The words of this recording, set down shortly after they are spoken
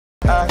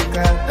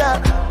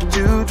Akada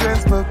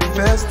Children's Book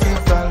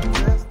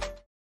Festival.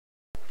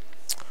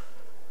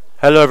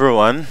 Hello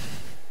everyone.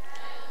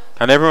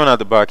 Can everyone at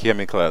the back hear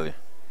me clearly?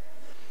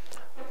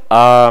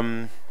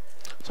 So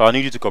I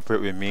need you to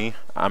cooperate with me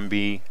and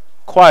be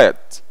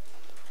quiet,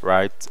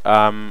 right?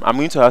 I'm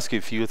going to ask you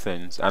a few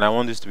things and I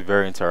want this to be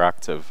very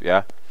interactive,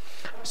 yeah?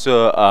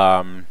 So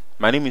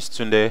my name is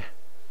Tunde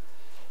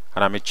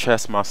and I'm a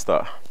chess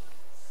master.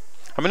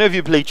 How many of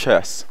you play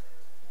chess?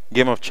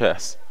 Game of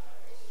chess?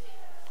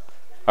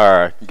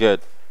 Alright,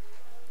 good.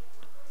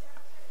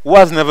 Who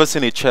has never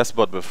seen a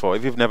chessboard before?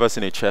 If you've never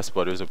seen a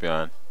chessboard, raise up your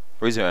hand.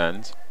 Raise your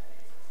hand.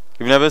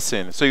 You've never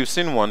seen. So you've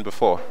seen one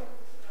before.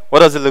 What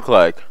does it look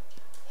like?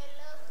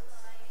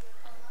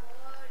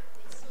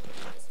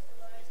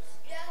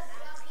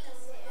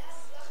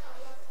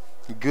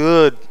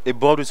 Good. A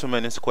board with so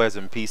many squares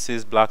and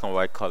pieces, black and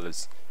white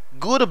colors.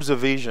 Good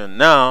observation.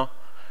 Now,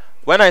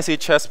 when I say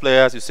chess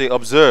players, you say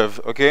observe,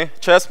 okay?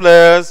 Chess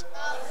players.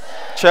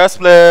 Observe. Chess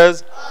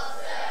players. Observe.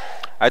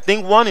 I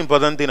think one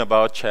important thing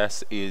about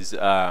chess is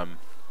the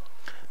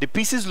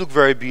pieces look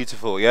very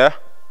beautiful, yeah?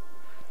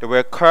 They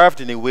were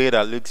carved in a way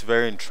that looks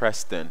very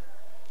interesting.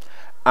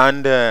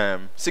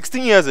 And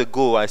 16 years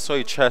ago, I saw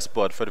a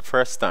chessboard for the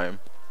first time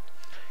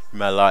in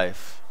my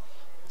life.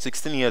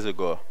 16 years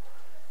ago.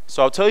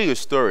 So I'll tell you a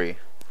story.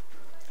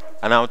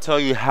 And I'll tell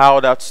you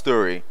how that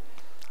story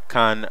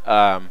can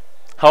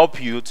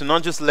help you to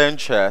not just learn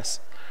chess,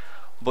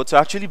 but to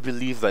actually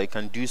believe that you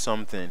can do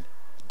something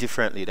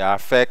differently that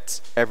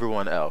affects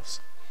everyone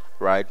else,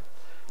 right?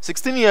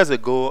 16 years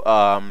ago,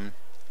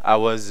 I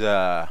was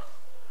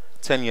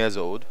 10 years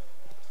old,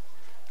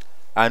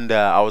 and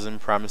I was in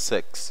primary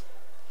 6.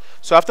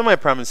 So after my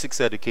primary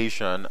 6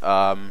 education,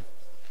 I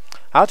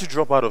had to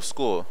drop out of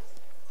school.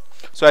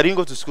 So I didn't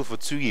go to school for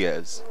 2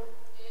 years.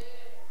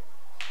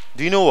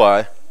 Do you know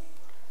why?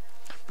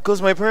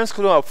 Because my parents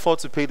couldn't afford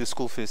to pay the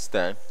school fees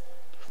then.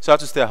 So I had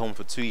to stay at home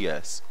for 2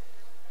 years.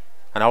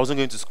 And I wasn't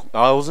going to school.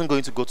 I wasn't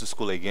going to go to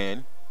school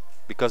again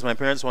because my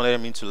parents wanted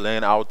me to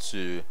learn how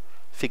to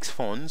fix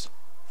phones.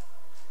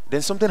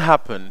 Then something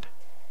happened.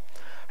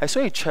 I saw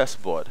a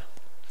chessboard.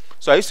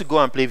 So I used to go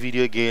and play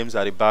video games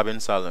at a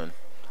barbering salon.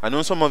 I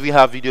know some of you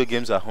have video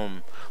games at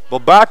home.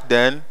 But back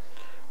then,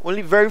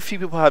 only very few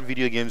people had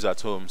video games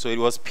at home. So it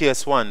was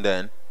PS1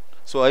 then.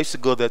 So I used to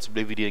go there to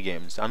play video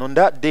games. And on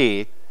that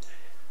day,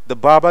 the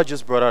barber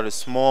just brought out a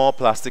small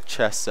plastic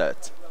chess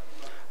set.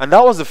 And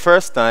that was the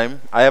first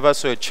time I ever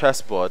saw a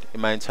chessboard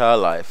in my entire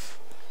life.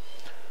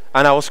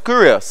 And I was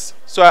curious.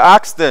 So I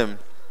asked him,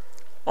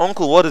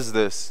 "Uncle, what is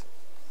this?"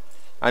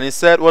 And he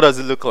said, "What does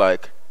it look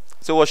like?"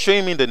 So he was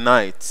showing me the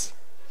knight.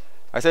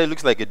 I said, "It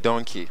looks like a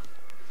donkey."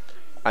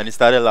 And he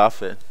started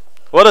laughing.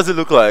 "What does it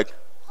look like?"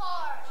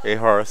 Horse. A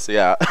horse,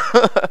 yeah.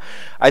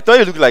 I thought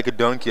it looked like a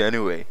donkey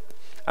anyway.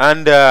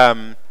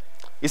 And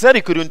he said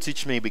he couldn't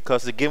teach me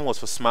because the game was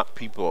for smart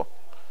people.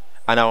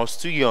 And I was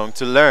too young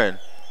to learn.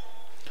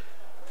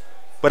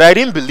 But I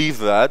didn't believe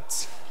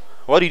that.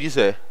 What did you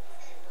say?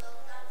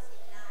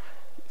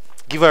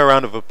 Give her a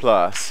round of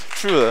applause.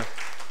 True.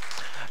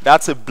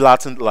 That's a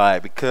blatant lie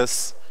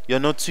because you're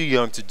not too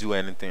young to do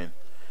anything.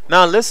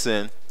 Now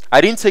listen,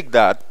 I didn't take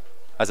that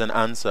as an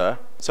answer.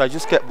 So I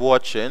just kept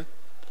watching.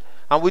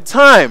 And with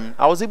time,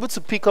 I was able to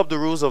pick up the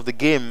rules of the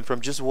game from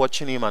just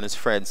watching him and his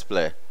friends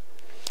play.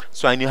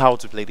 So I knew how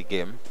to play the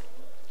game.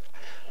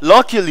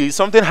 Luckily,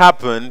 something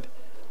happened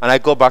and I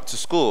got back to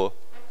school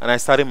and I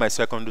started my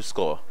secondary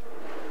school.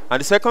 And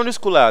the secondary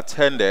school I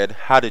attended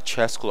had a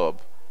chess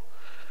club.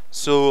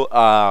 So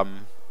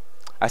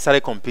I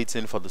started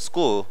competing for the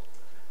school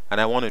and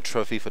I won a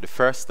trophy for the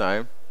first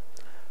time.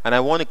 And I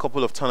won a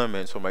couple of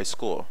tournaments for my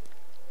school.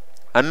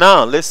 And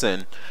now,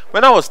 listen,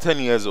 when I was 10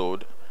 years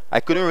old, I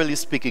couldn't really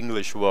speak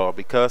English well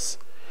because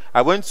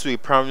I went to a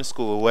primary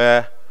school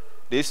where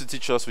they used to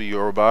teach us with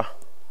Yoruba.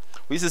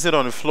 We used to sit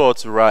on the floor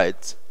to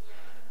write.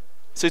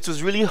 So it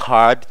was really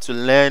hard to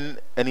learn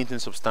anything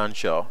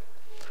substantial.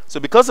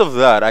 So because of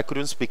that, I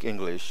couldn't speak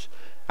English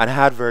and I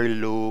had very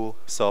low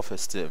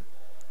self-esteem.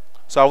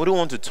 So I wouldn't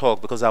want to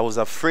talk because I was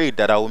afraid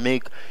that I would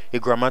make a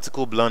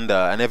grammatical blunder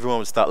and everyone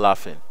would start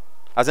laughing.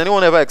 Has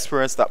anyone ever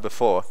experienced that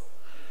before?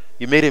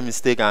 You made a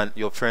mistake and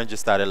your friend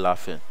just started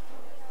laughing.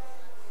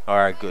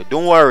 Alright, good.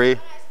 Don't worry.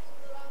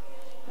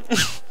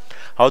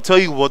 I'll tell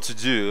you what to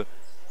do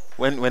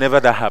whenever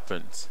that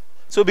happens.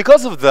 So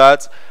because of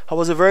that, I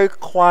was a very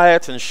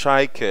quiet and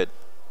shy kid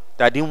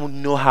that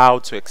didn't know how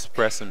to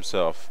express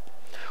himself.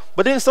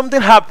 But then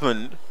something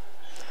happened.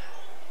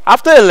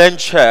 After I learned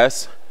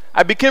chess,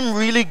 I became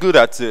really good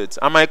at it.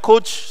 And my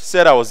coach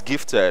said I was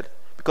gifted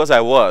because I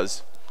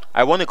was.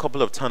 I won a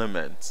couple of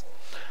tournaments.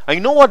 And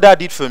you know what that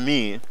did for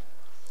me?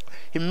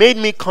 He made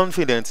me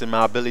confident in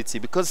my ability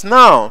because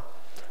now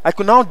I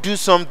could now do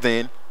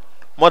something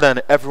more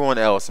than everyone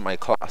else in my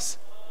class.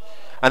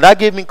 And that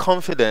gave me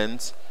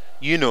confidence,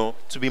 you know,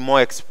 to be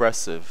more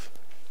expressive.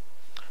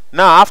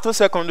 Now, after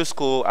secondary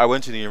school, I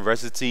went to the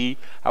university.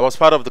 I was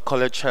part of the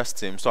college chess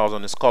team, so I was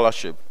on a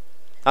scholarship.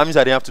 That means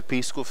I didn't have to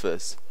pay school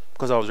fees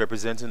because I was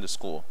representing the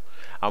school.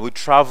 And we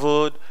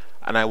traveled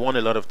and I won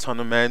a lot of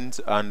tournaments,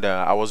 and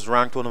I was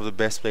ranked one of the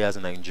best players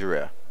in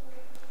Nigeria.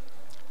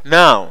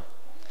 Now,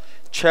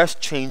 chess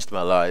changed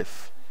my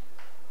life,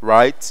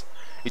 right?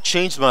 It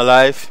changed my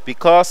life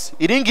because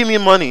it didn't give me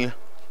money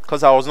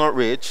because I was not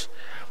rich,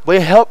 but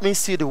it helped me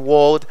see the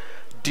world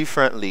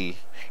differently.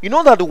 You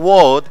know that the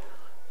world,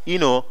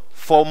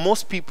 for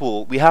most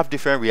people, we have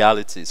different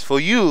realities. For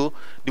you,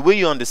 the way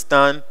you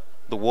understand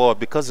the world,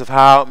 because of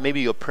how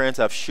maybe your parents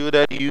have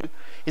shielded you,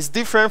 is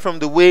different from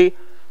the way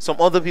some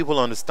other people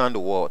understand the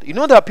world. You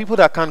know that people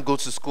that can't go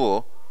to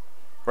school,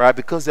 right,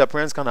 because their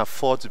parents can't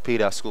afford to pay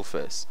their school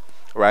fees,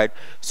 right?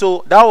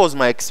 So that was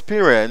my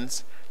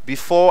experience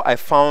before I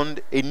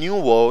found a new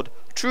world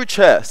through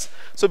chess.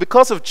 So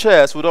because of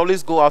chess, we'd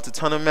always go out to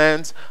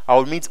tournaments, I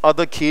would meet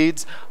other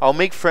kids, I'll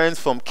make friends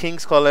from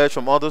King's College,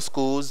 from other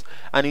schools,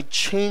 and it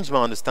changed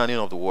my understanding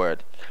of the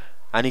world.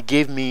 And it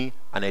gave me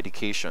an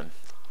education.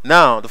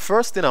 Now, the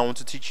first thing I want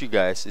to teach you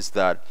guys is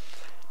that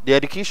the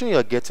education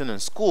you're getting in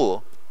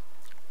school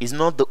is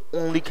not the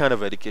only kind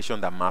of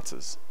education that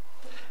matters.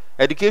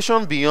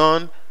 Education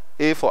beyond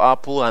A for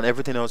Apple and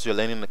everything else you're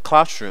learning in the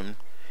classroom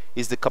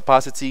is the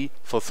capacity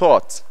for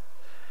thought.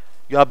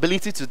 Your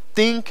ability to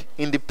think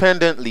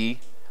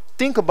independently,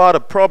 think about a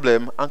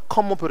problem, and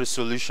come up with a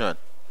solution,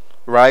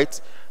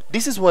 right?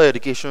 This is what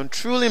education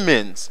truly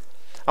means.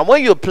 And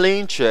when you're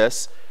playing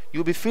chess,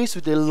 you'll be faced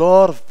with a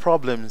lot of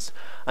problems,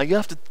 and you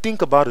have to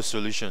think about a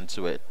solution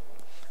to it.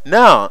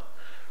 Now,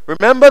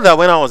 remember that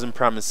when I was in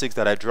primary 6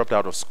 that I dropped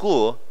out of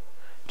school,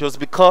 it was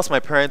because my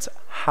parents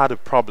had a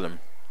problem.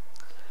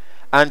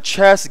 And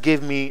chess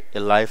gave me a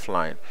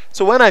lifeline.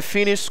 So when I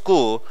finished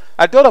school,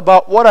 I thought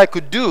about what I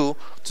could do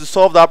to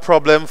solve that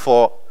problem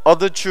for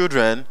other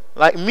children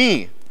like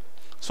me.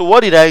 So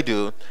what did I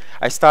do?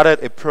 I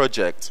started a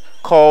project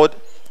called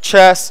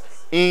Chess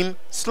in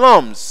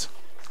Slums.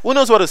 Who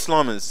knows what a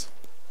slum is?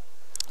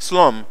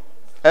 Slum.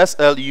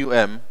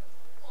 S-L-U-M.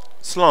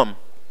 Slum.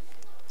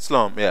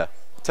 Slum, yeah.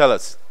 Tell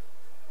us.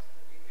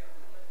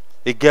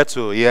 A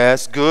ghetto,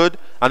 yes, good.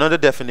 Another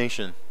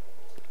definition.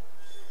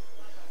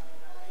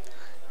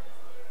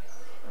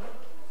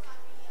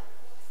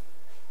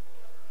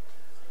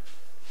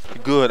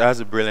 Good, that's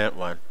a brilliant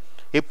one.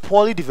 A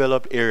poorly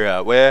developed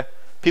area where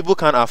people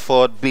can't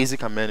afford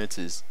basic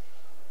amenities,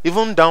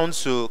 even down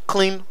to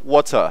clean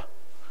water,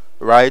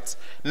 right?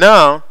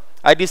 Now,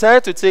 I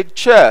decided to take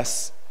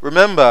chess,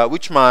 remember,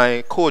 which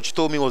my coach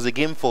told me was a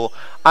game for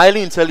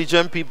highly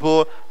intelligent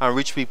people and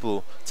rich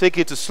people. Take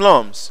it to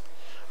slums.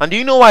 And do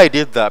you know why I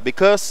did that?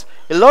 Because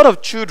a lot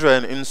of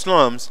children in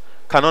slums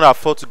cannot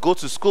afford to go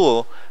to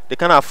school. They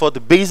cannot afford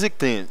the basic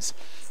things.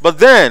 But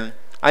then,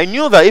 I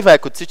knew that if I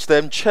could teach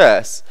them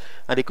chess,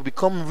 and they could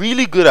become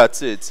really good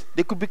at it,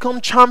 they could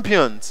become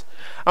champions.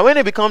 And when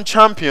they become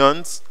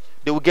champions,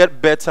 they will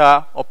get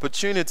better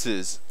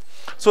opportunities.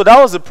 So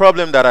that was the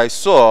problem that I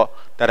saw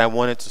that I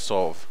wanted to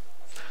solve.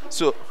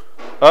 So,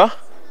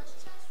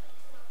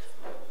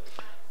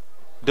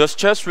 does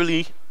chess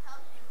really?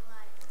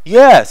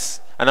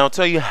 Yes. And I'll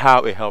tell you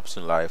how it helps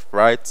in life,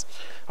 right?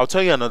 I'll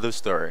tell you another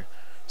story.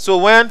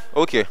 So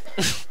okay.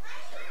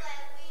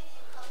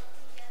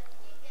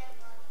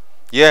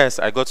 Yes,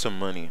 I got some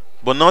money,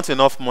 but not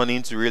enough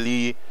money to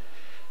really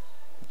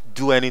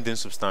do anything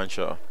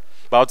substantial.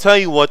 But I'll tell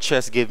you what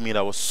chess gave me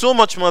that was so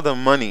much more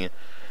than money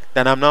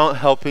that I'm now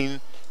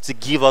helping to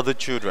give other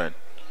children.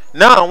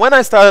 Now, when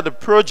I started the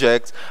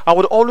project, I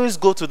would always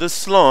go to the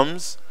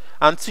slums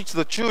and teach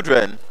the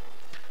children.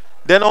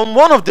 Then on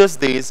one of those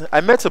days,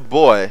 I met a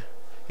boy.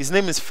 His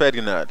name is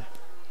Ferdinand.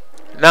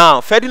 Now,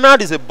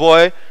 Ferdinand is a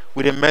boy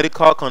with a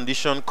medical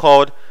condition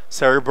called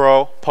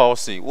cerebral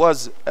palsy.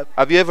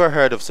 Have you ever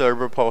heard of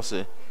cerebral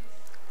palsy?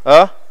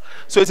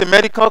 So it's a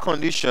medical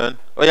condition.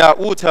 Oh yeah,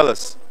 who will tell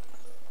us?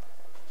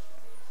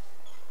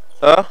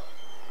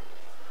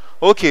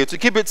 Okay, to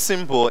keep it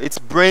simple, it's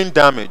brain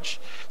damage.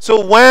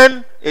 So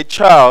when a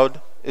child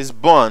is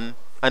born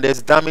and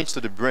there's damage to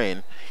the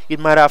brain, it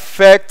might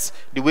affect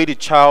the way the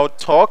child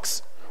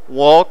talks,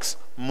 walks,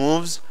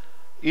 moves,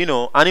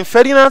 And in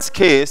Ferdinand's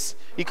case,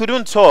 he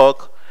couldn't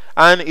talk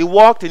and he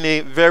walked in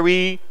a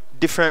very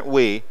different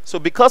way. So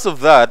because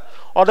of that,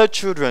 other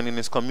children in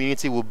his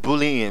community will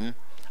bully him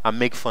and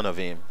make fun of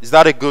him. Is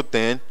that a good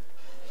thing?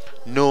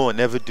 No,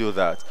 never do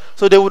that.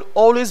 So they would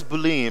always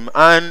bully him,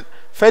 and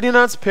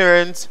Ferdinand's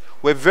parents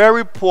were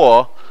very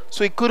poor,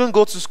 so he couldn't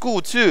go to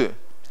school too,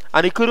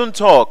 and he couldn't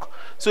talk,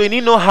 so he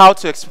didn't know how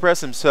to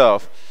express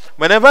himself.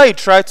 Whenever he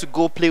tried to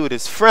go play with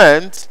his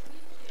friends,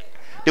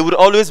 they would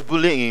always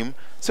bully him,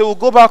 so he would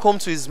go back home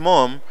to his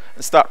mom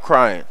and start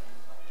crying.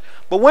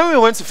 But when we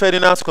went to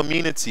Ferdinand's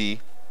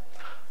community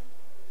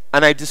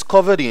and I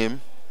discovered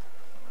him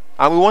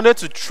and we wanted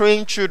to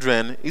train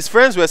children, his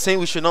friends were saying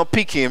we should not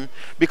pick him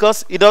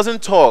because he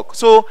doesn't talk.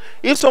 So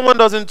if someone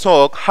doesn't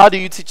talk, how do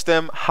you teach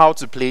them how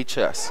to play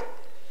chess?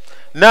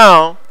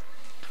 Now,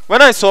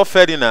 when I saw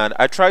Ferdinand,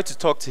 I tried to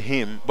talk to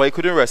him, but he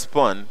couldn't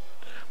respond.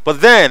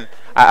 But then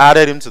I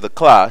added him to the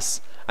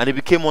class and he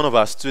became one of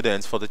our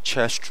students for the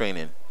chess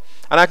training.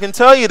 And I can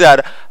tell you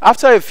that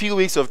after a few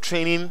weeks of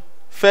training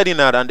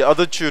Ferdinand and the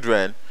other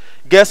children,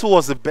 Guess who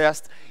was the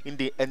best in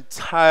the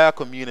entire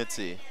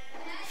community?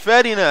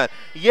 Ferdinand.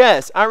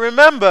 Yes, I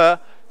remember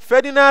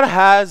Ferdinand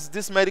has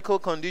this medical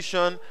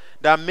condition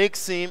that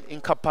makes him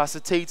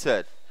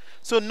incapacitated.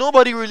 So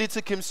nobody really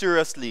took him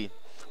seriously.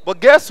 But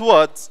guess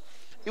what?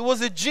 He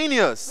was a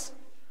genius.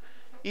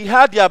 He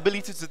had the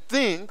ability to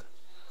think,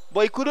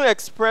 but he couldn't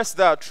express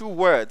that through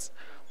words.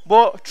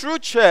 But through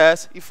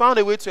chess, he found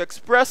a way to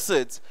express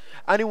it,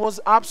 and he was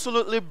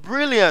absolutely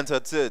brilliant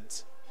at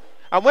it.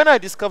 And when I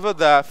discovered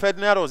that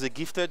Ferdinand was a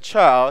gifted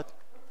child,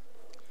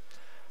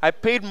 I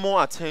paid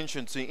more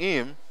attention to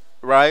him,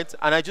 right?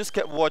 And I just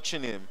kept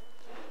watching him.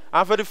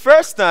 And for the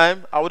first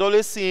time, I would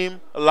always see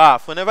him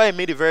laugh. Whenever he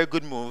made a very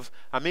good move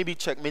and maybe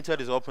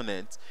checkmated his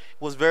opponent,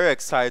 he was very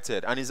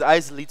excited and his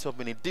eyes lit up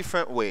in a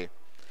different way.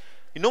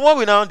 You know what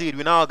we now did?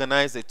 We now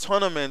organized a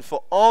tournament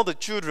for all the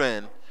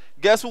children.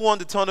 Guess who won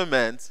the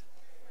tournament?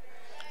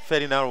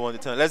 Ferdinand won the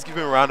tournament. Let's give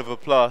him a round of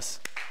applause.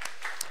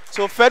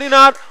 So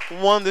Ferdinand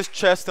won this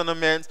chess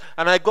tournament,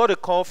 and I got a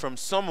call from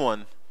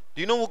someone.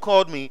 Do you know who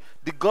called me?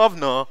 The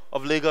governor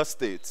of Lagos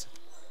State.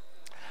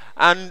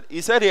 And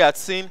he said he had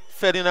seen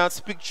Ferdinand's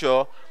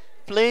picture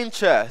playing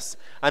chess,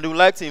 and he would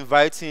like to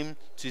invite him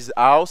to his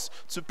house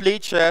to play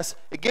chess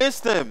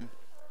against him.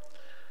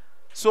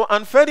 So,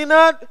 and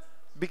Ferdinand,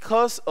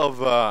 because of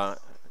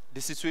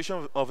the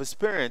situation of his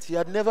parents, he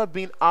had never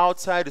been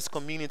outside his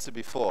community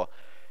before.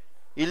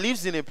 He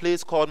lives in a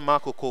place called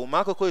Makoko.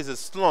 Makoko is a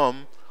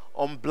slum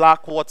on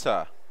black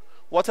water.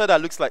 Water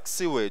that looks like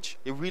sewage.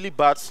 A really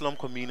bad slum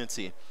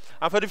community.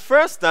 And for the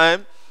first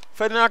time,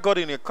 Ferdinand got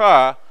in a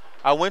car.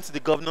 I went to the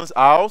governor's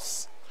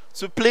house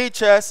to play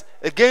chess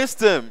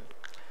against him.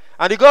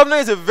 And the governor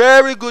is a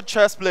very good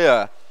chess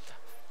player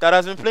that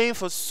has been playing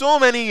for so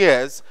many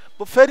years.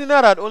 But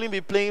Ferdinand had only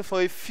been playing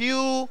for a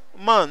few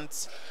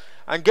months.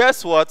 And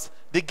guess what?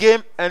 The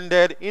game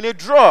ended in a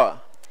draw.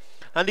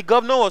 And the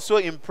governor was so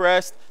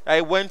impressed that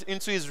he went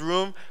into his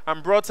room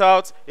and brought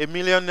out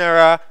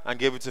 ₦1,000,000 and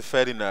gave it to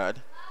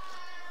Ferdinand.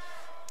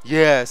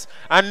 Yes.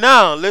 And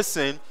now,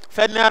 listen,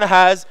 Ferdinand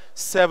has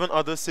 7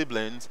 other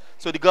siblings.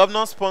 So the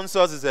governor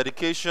sponsors his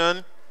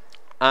education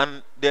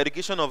and the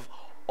education of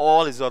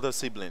all his other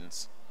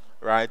siblings,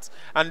 right?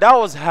 And that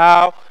was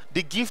how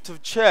the gift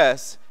of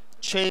chess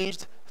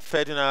changed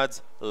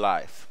Ferdinand's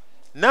life.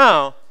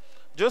 Now,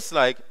 just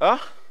like,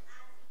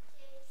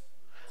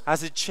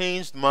 has it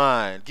changed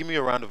mine? Give me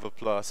a round of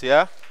applause,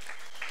 yeah?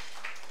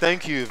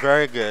 Thank you,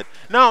 very good.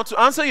 Now, to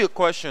answer your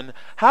question,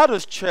 how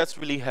does chess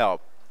really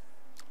help?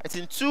 It's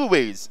in 2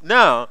 ways.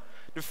 Now,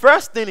 the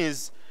first thing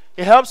is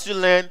it helps you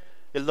learn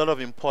a lot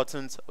of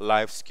important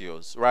life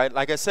skills, right?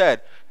 Like I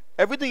said,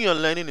 everything you're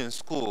learning in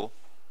school,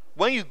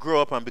 when you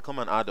grow up and become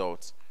an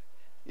adult,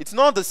 it's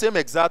not the same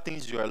exact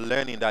things you are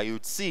learning that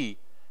you'd see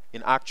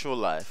in actual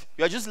life.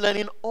 You are just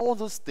learning all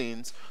those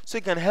things so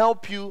it can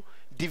help you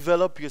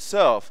develop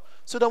yourself,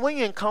 so that when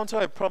you encounter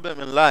a problem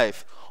in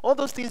life, all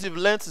those things you've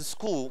learned in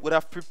school would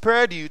have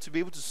prepared you to be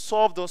able to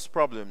solve those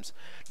problems.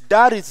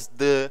 That is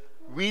the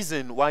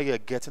reason why you're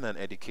getting an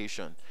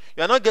education.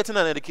 You're not getting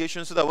an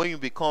education so that when you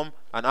become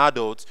an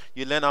adult,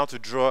 you learn how to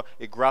draw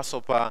a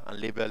grasshopper and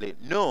label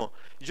it. No,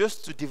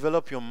 just to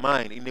develop your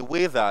mind in a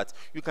way that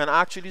you can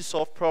actually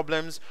solve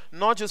problems,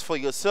 not just for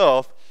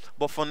yourself,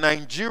 but for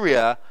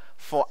Nigeria,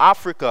 for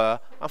Africa,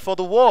 and for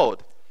the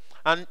world.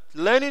 And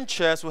learning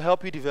chess will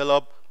help you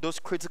develop those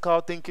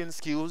critical thinking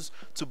skills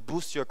to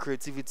boost your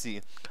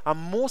creativity. And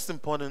most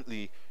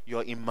importantly,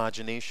 your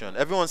imagination.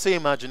 Everyone say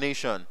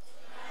imagination.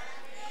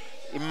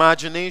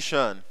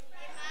 Imagination.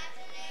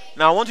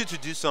 Now I want you to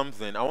do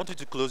something. I want you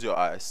to close your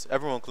eyes.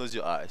 Everyone close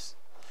your eyes.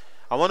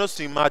 I want us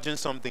to imagine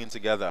something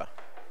together.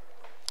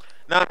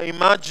 Now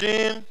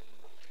imagine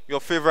your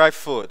favorite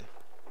food.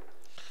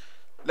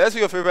 Let's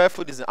say your favorite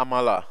food is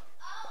amala.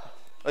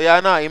 Oh yeah,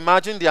 now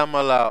imagine the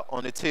amala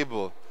on the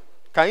table.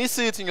 Can you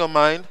see it in your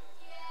mind?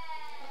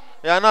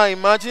 Yeah, now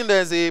imagine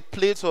there's a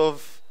plate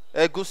of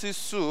egusi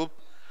soup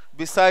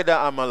beside the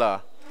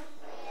amala.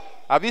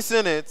 Have you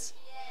seen it?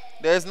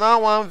 There's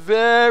now one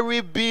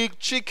very big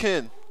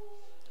chicken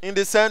in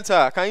the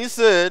center. Can you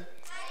see it?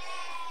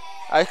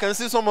 I can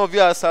see some of you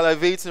are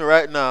salivating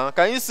right now.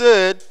 Can you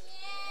see it?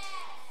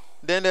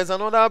 Then there's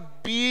another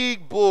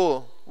big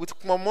bowl with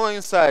momo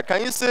inside.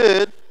 Can you see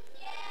it?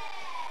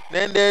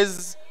 Then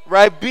there's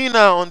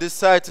ribena on the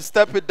side to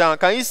step it down.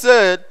 Can you see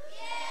it?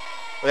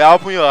 Oh, yeah,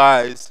 open your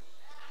eyes.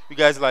 You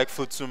guys like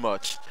food too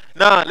much.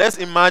 Now, let's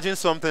imagine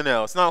something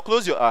else. Now,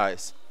 close your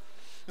eyes.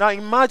 Now,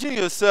 imagine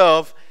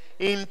yourself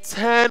in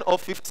 10 or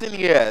 15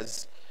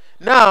 years.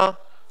 Now,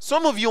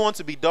 some of you want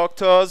to be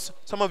doctors.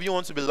 Some of you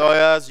want to be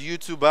lawyers,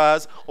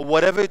 YouTubers, or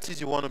whatever it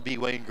is you want to be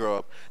when you grow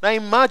up. Now,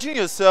 imagine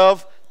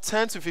yourself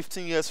 10 to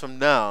 15 years from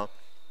now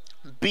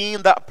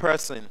being that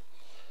person.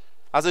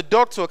 As a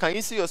doctor, can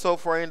you see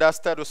yourself wearing that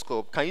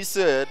stethoscope? Can you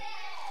see it?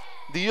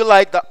 Do you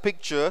like that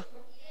picture?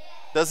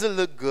 Does it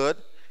look good?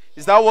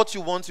 Is that what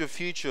you want your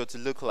future to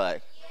look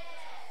like?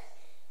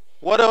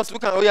 What else?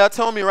 Oh yeah,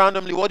 tell me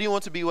randomly, what do you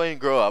want to be when you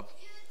grow up?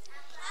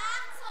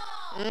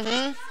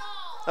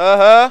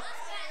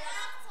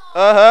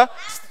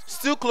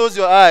 still close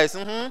your eyes.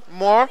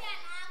 More.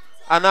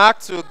 An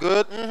actor,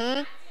 good.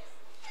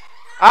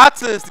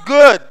 Artist,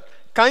 good.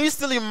 Can you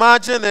still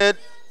imagine it?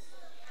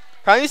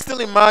 Can you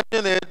still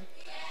imagine it?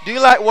 Do you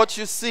like what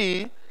you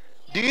see?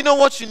 Do you know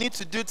what you need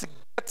to do to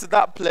get to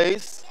that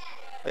place?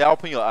 Yeah,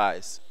 open your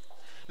eyes.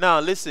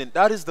 Now, listen,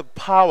 that is the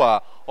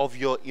power of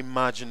your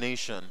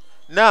imagination.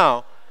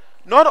 Now,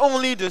 not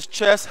only does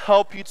chess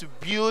help you to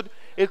build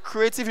a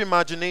creative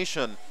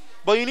imagination,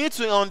 but you need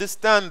to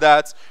understand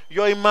that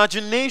your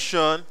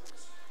imagination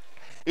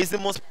is the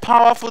most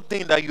powerful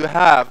thing that you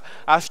have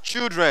as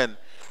children.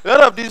 A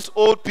lot of these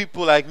old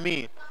people like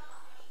me,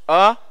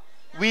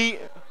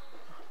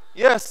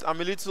 yes,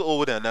 I'm a little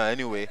older now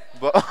anyway,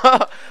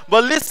 but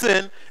but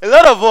listen, a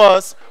lot of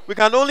us, we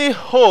can only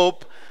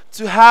hope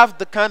to have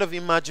the kind of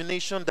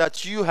imagination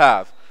that you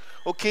have.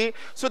 Okay,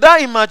 so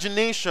that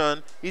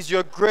imagination is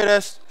your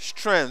greatest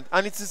strength,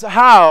 and it is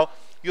how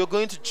you're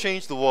going to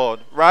change the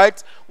world,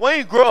 right? When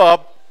you grow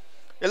up,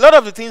 a lot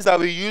of the things that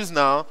we use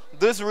now,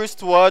 this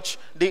wristwatch,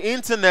 the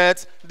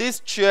internet, this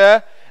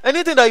chair,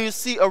 anything that you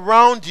see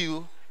around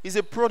you is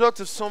a product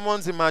of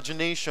someone's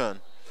imagination.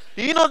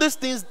 Do you know these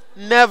things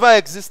never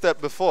existed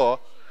before?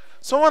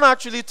 Someone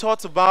actually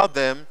thought about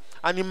them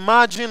and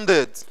imagined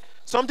it.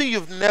 Something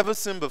you've never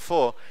seen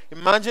before.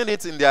 Imagine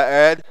it in their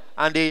head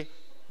and they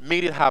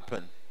made it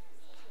happen.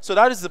 So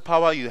that is the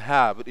power you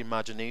have with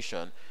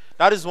imagination.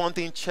 That is one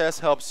thing chess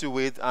helps you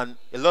with, and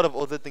a lot of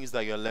other things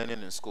that you're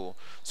learning in school.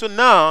 So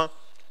now,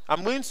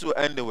 I'm going to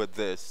end it with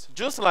this.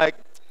 Just like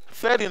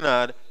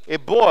Ferdinand, a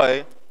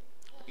boy,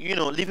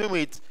 living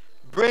with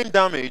brain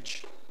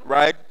damage,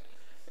 right?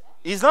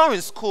 He's now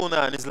in school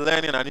now and he's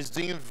learning and he's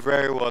doing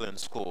very well in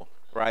school,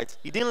 right?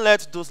 He didn't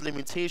let those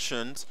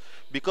limitations,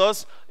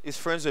 because his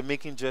friends were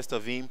making jest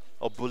of him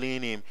or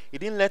bullying him, he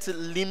didn't let it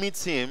limit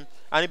him,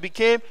 and he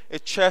became a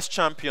chess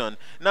champion.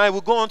 Now he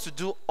will go on to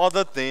do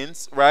other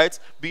things, right?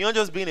 Beyond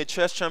just being a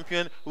chess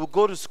champion, he will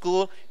go to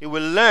school, he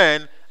will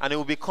learn, and he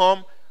will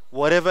become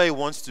whatever he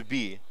wants to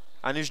be.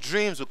 And his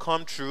dreams will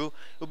come true.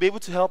 He'll be able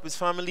to help his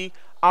family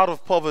out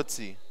of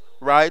poverty,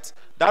 right?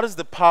 That is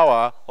the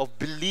power of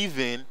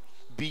believing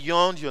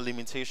beyond your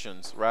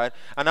limitations, right?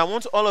 And I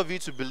want all of you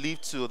to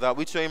believe too that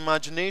with your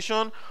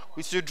imagination,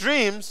 with your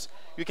dreams,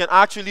 you can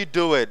actually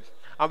do it.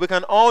 And we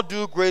can all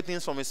do great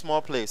things from a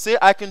small place. Say,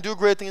 I can do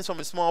great things from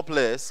a small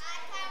place.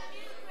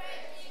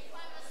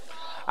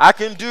 I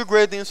can do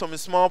great things from a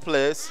small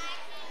place.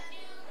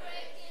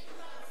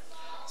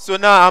 So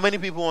now, how many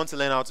people want to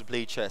learn how to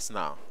play chess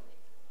now?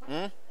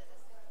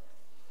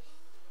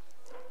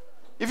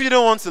 If you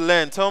don't want to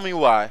learn, tell me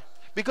why.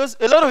 Because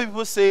a lot of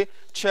people say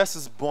chess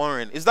is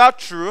boring. Is that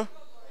true?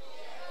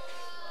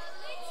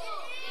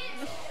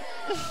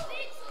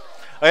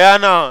 Oh yeah,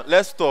 now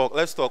let's talk.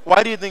 Let's talk.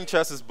 Why do you think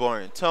chess is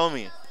boring? Tell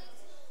me.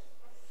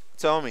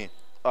 Tell me.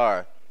 All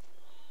right.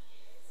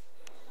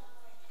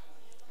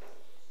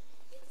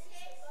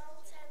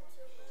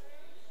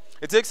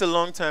 It takes a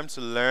long time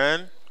to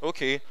learn.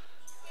 Okay.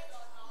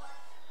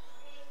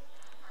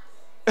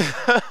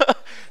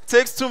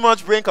 Takes too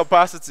much brain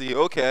capacity.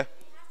 Okay.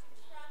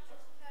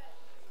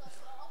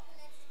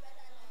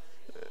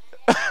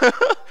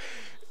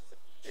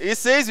 It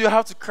says you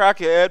have to crack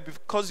your head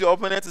because your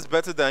opponent is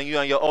better than you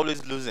and you're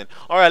always losing.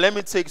 All right, let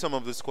me take some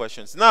of these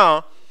questions.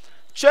 Now,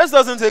 chess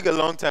doesn't take a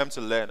long time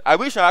to learn. I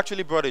wish I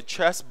actually brought a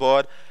chess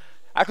board.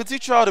 I could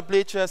teach you how to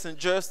play chess in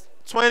just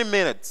 20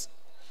 minutes.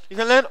 You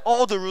can learn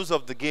all the rules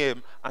of the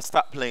game and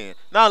start playing.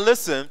 Now,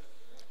 listen,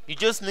 you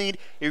just need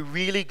a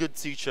really good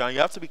teacher, and you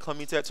have to be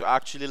committed to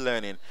actually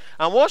learning.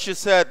 And what she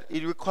said,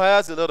 it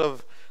requires a lot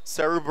of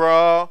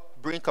cerebral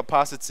brain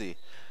capacity.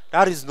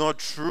 That is not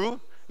true.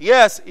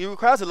 Yes, it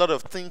requires a lot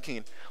of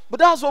thinking.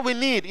 But that's what we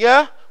need,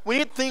 yeah? We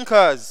need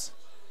thinkers.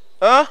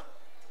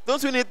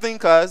 Don't we need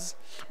thinkers?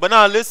 But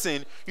now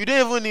listen, you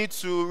don't even need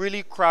to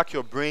really crack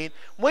your brain.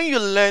 When you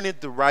learn it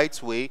the right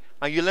way,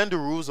 and you learn the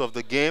rules of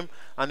the game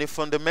and the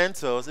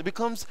fundamentals, it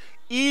becomes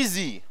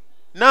easy.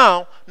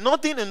 Now,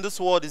 nothing in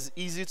this world is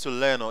easy to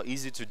learn or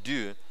easy to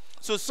do.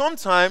 So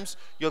sometimes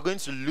you're going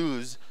to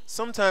lose.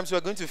 Sometimes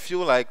you're going to feel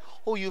like,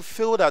 oh, you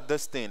failed at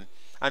this thing,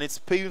 and it's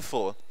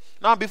painful.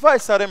 Now, before I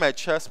started my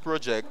chess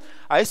project,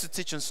 I used to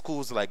teach in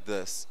schools like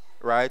this,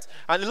 right?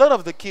 And a lot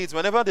of the kids,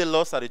 whenever they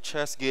lost at a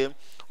chess game,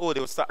 oh,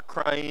 they would start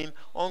crying.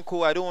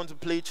 Uncle, I don't want to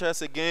play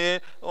chess again.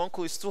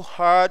 Uncle, it's too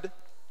hard.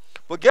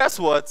 But guess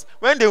what?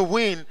 When they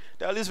win,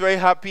 they're always very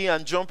happy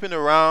and jumping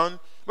around.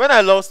 When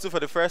I lost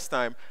for the first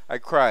time, I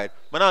cried.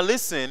 But now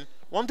listen,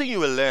 one thing you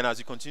will learn as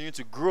you continue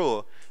to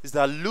grow is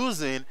that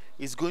losing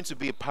is going to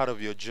be a part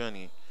of your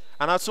journey.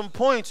 And at some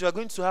point, you are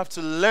going to have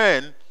to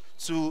learn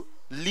to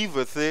live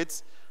with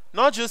it.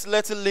 Not just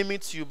let it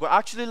limit you, but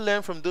actually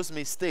learn from those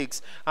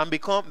mistakes and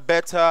become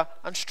better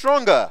and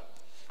stronger.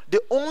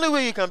 The only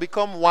way you can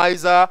become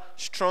wiser,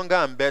 stronger,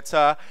 and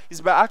better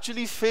is by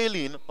actually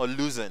failing or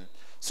losing.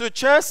 So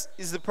chess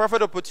is the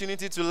perfect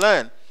opportunity to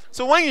learn.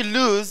 So when you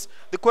lose,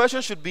 the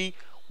question should be,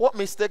 what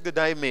mistake did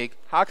I make?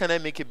 How can I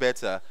make it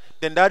better?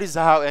 Then that is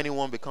how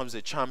anyone becomes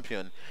a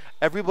champion.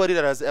 Everybody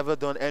that has ever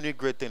done any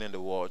great thing in the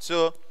world.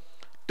 So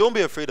don't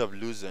be afraid of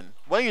losing.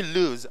 When you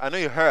lose, I know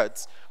it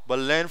hurts, but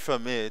learn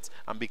from it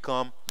and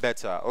become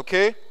better.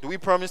 Okay? Do we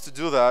promise to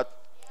do that?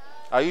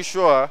 Are you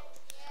sure?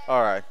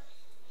 All right.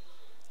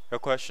 Your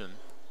question.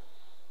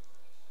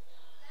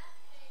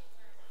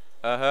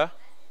 Uh-huh.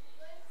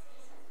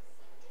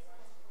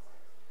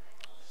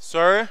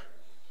 Sorry?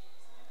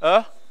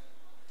 Uh-huh.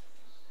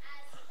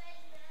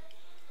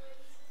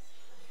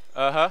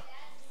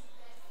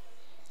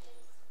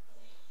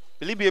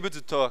 Will he be able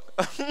to talk?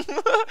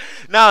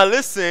 Now,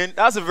 listen,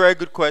 that's a very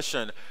good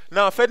question.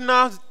 Now,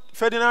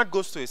 Ferdinand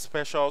goes to a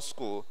special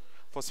school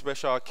for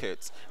special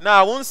kids. Now,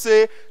 I won't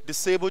say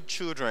disabled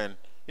children.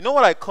 You know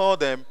what I call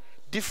them?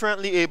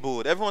 Differently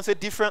abled. Everyone say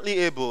differently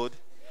abled.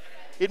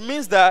 It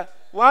means that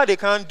while they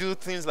can't do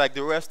things like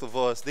the rest of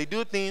us, they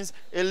do things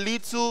a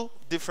little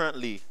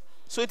differently.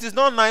 So it is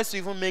not nice to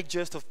even make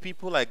jest of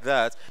people like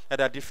that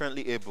are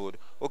differently abled.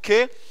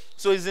 Okay?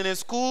 So it's in a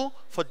school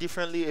for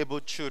differently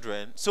abled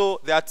children.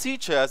 So there are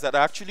teachers that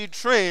are actually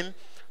trained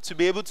to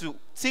be able to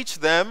teach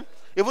them,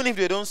 even if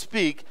they don't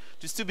speak,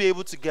 to still be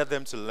able to get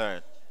them to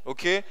learn.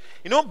 Okay?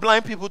 You know,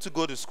 blind people to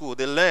go to school,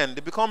 they learn,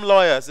 they become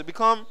lawyers, they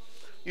become,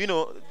 you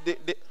know,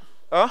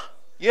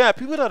 yeah,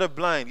 people that are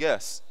blind,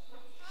 yes.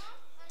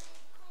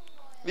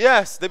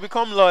 Yes, they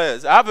become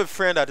lawyers. I have a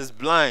friend that is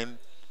blind.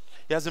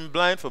 He has been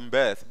blind from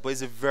birth, but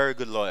he's a very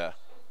good lawyer.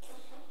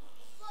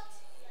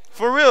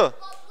 For real.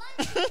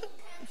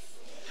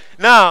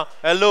 Now,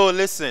 hello,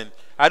 listen.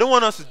 I don't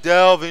want us to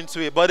delve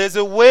into it, but there's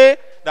a way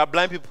that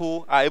blind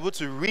people are able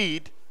to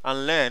read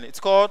and learn.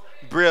 It's called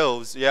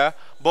brailles, yeah?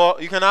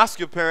 But you can ask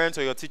your parents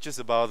or your teachers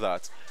about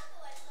that.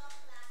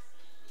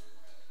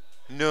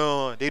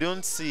 No, they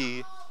don't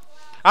see.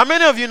 How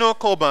many of you know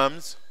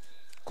Cobhams?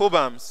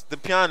 Cobhams, the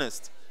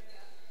pianist.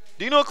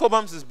 Do you know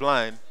Cobhams is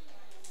blind?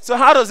 So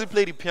how does he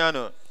play the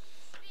piano?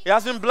 He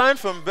has been blind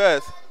from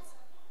birth.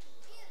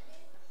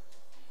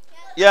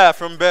 Yeah,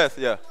 from birth,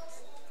 yeah.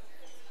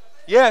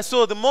 Yeah,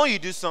 so the more you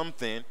do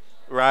something,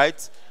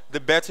 right, the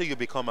better you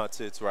become at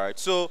it, right?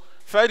 So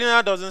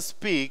Ferdinand doesn't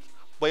speak,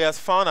 but he has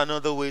found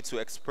another way to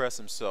express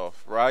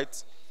himself,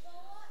 right?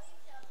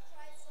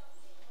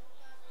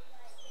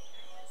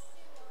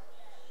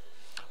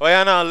 Oh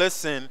yeah, now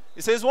listen.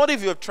 It says, what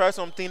if you have tried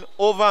something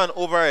over and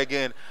over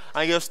again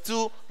and you're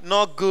still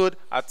not good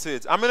at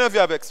it? How many of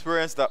you have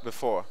experienced that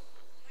before?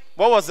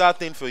 What was that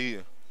thing for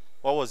you?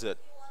 What was it?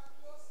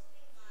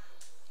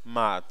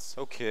 Maths.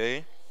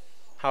 Okay.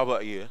 How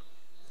about you?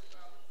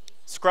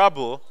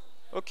 Scrabble.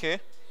 Okay.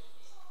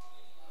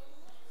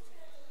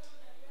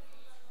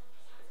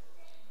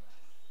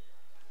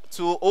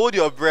 To hold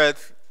your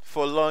breath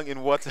for long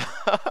in water.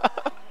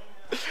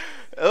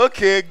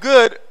 Okay,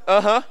 good.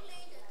 Uh-huh.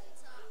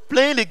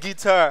 Playing the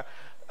guitar.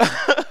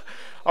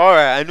 All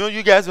right, I know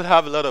you guys will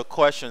have a lot of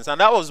questions, and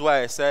that was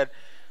why I said,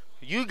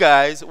 you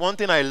guys, one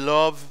thing I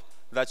love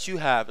that you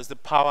have is the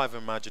power of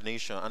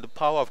imagination and the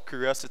power of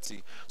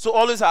curiosity. So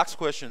always ask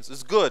questions.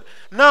 It's good.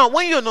 Now,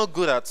 when you're not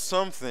good at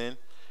something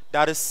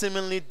that is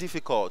seemingly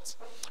difficult,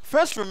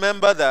 first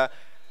remember that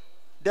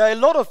there are a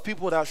lot of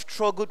people that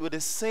struggled with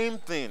the same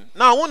thing.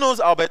 Now, who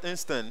knows Albert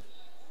Einstein?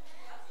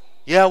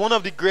 Yeah, one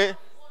of the great.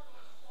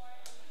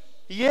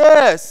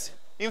 Yes.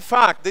 In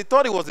fact, they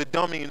thought he was a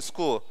dummy in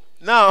school.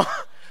 Now,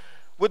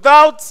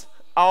 without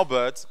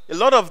Albert, a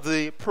lot of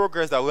the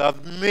progress that we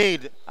have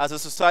made as a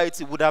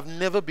society would have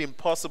never been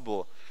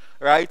possible,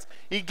 right?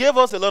 He gave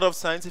us a lot of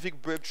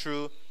scientific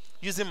breakthrough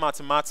using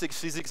mathematics,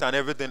 physics, and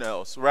everything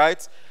else,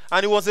 right?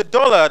 And he was a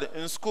dullard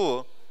in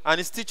school, and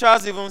his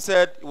teachers even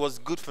said it was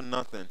good for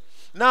nothing.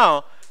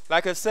 Now,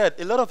 like I said,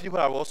 a lot of people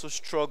have also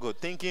struggled,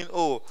 thinking,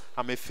 oh,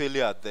 I'm a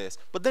failure at this.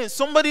 But then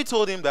somebody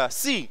told him that,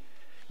 see,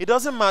 it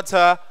doesn't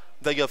matter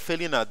that you're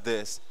failing at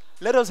this.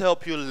 Let us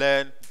help you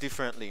learn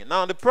differently.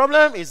 Now, the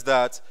problem is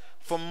that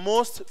for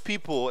most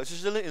people,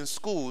 especially in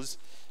schools,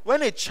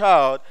 when a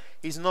child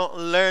is not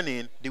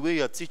learning the way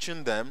you're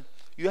teaching them,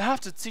 you have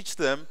to teach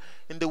them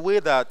in the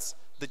way that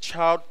the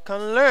child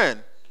can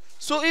learn.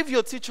 So if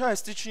your teacher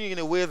is teaching you in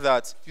a way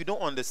that you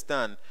don't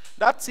understand,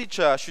 that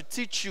teacher should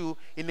teach you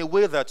in a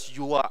way that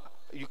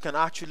you can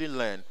actually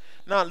learn.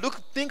 Now,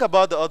 think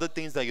about the other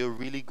things that you're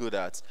really good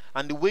at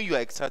and the way you're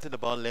excited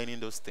about learning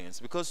those things,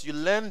 because you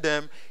learn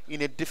them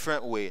in a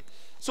different way.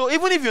 So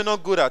even if you're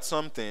not good at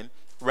something,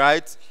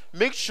 right,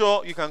 make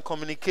sure you can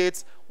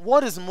communicate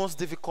what is most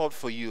difficult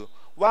for you.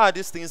 Why are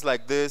these things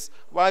like this?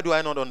 Why do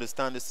I not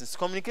understand these things?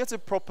 Communicate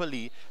it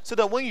properly so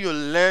that when you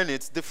learn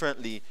it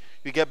differently,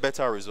 you get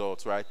better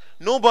results, right?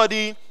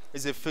 Nobody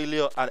is a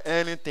failure at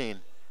anything.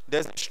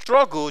 There's a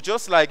struggle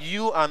just like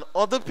you and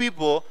other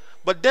people.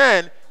 But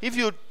then, if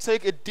you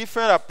take a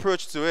different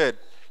approach to it,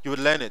 you would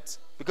learn it.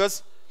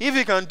 Because if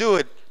you can do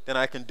it, then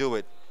I can do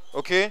it.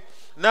 Okay?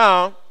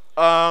 Now,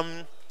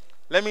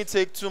 let me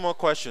take 2 more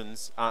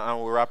questions and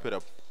we'll wrap it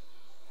up.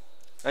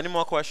 Any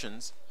more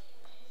questions?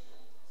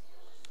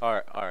 All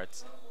right, all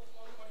right.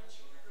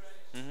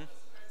 Mm-hmm.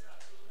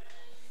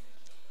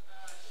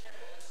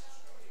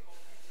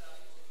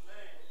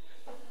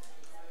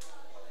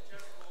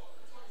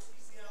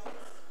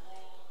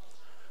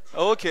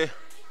 Okay.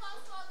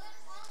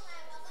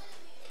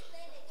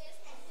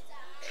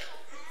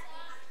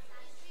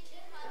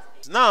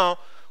 Now,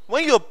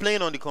 when you're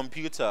playing on the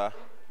computer,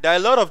 there are a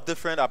lot of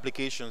different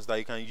applications that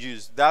you can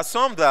use. There are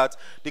some that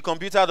the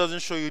computer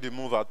doesn't show you the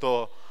move at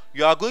all.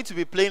 You are going to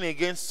be playing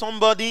against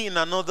somebody in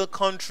another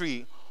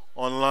country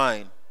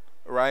online,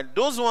 right?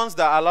 Those ones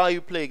that allow you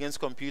to play against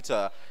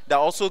computer, they're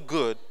also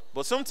good,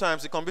 but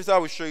sometimes the computer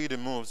will show you the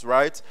moves,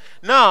 right?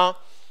 Now,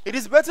 it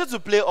is better to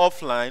play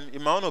offline,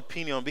 in my own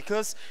opinion,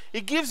 because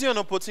it gives you an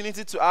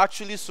opportunity to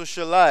actually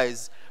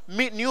socialize,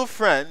 meet new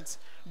friends.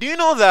 Do you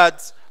know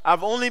that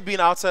I've only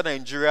been outside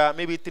Nigeria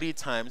maybe 3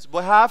 times,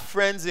 but I have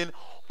friends in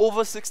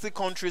over 60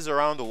 countries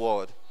around the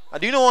world. And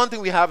do you know one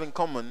thing we have in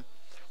common?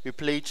 We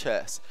play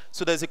chess.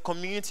 So there's a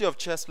community of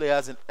chess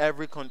players in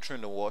every country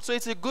in the world. So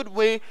it's a good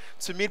way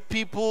to meet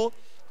people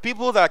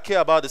that care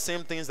about the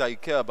same things that you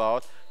care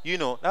about. You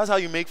know, that's how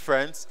you make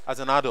friends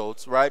as an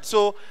adult, right?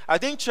 So I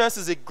think chess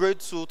is a great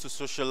tool to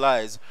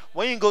socialize.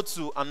 When you go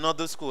to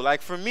another school,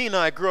 like for me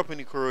now, I grew up in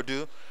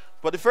Ikorodu,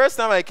 but the first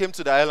time I came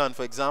to the island,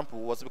 for example,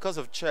 was because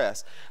of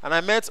chess. And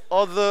I met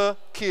other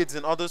kids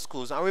in other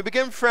schools, and we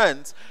became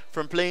friends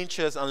from playing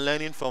chess and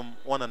learning from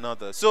one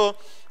another. So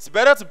it's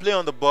better to play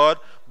on the board,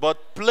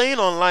 but playing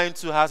online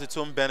too has its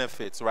own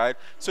benefits, right?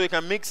 So you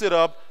can mix it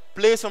up,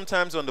 play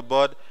sometimes on the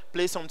board,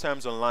 play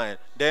sometimes online.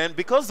 Then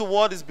because the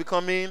world is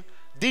becoming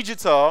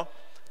digital,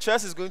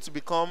 chess is going to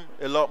become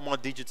a lot more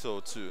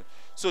digital too.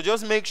 So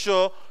just make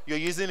sure you're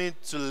using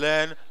it to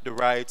learn the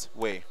right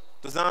way.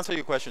 Does that answer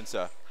your question,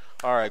 sir?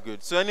 All right,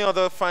 good. So any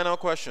other final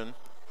question?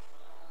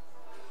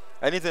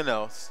 Anything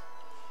else?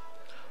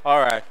 All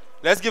right,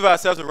 let's give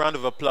ourselves a round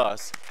of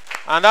applause.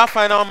 And that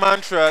final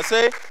mantra,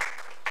 say,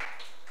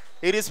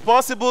 it is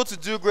possible to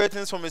do great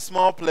things from a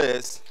small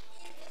place.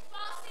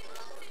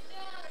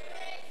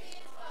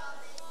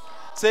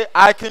 Say,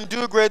 I can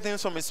do great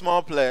things from a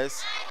small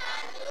place.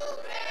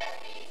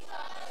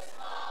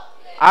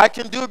 I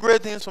can do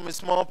great things from a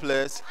small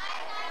place.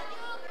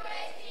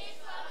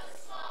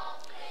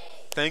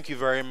 Thank you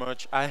very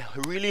much. I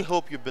really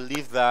hope you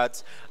believe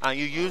that and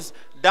you use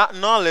that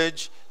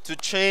knowledge to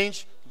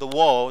change the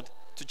world,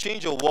 to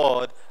change your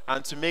world,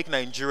 and to make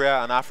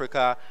Nigeria and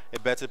Africa a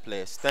better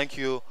place. Thank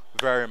you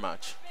very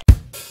much.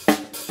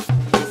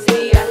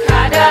 See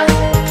Akada,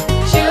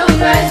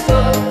 children's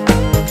book.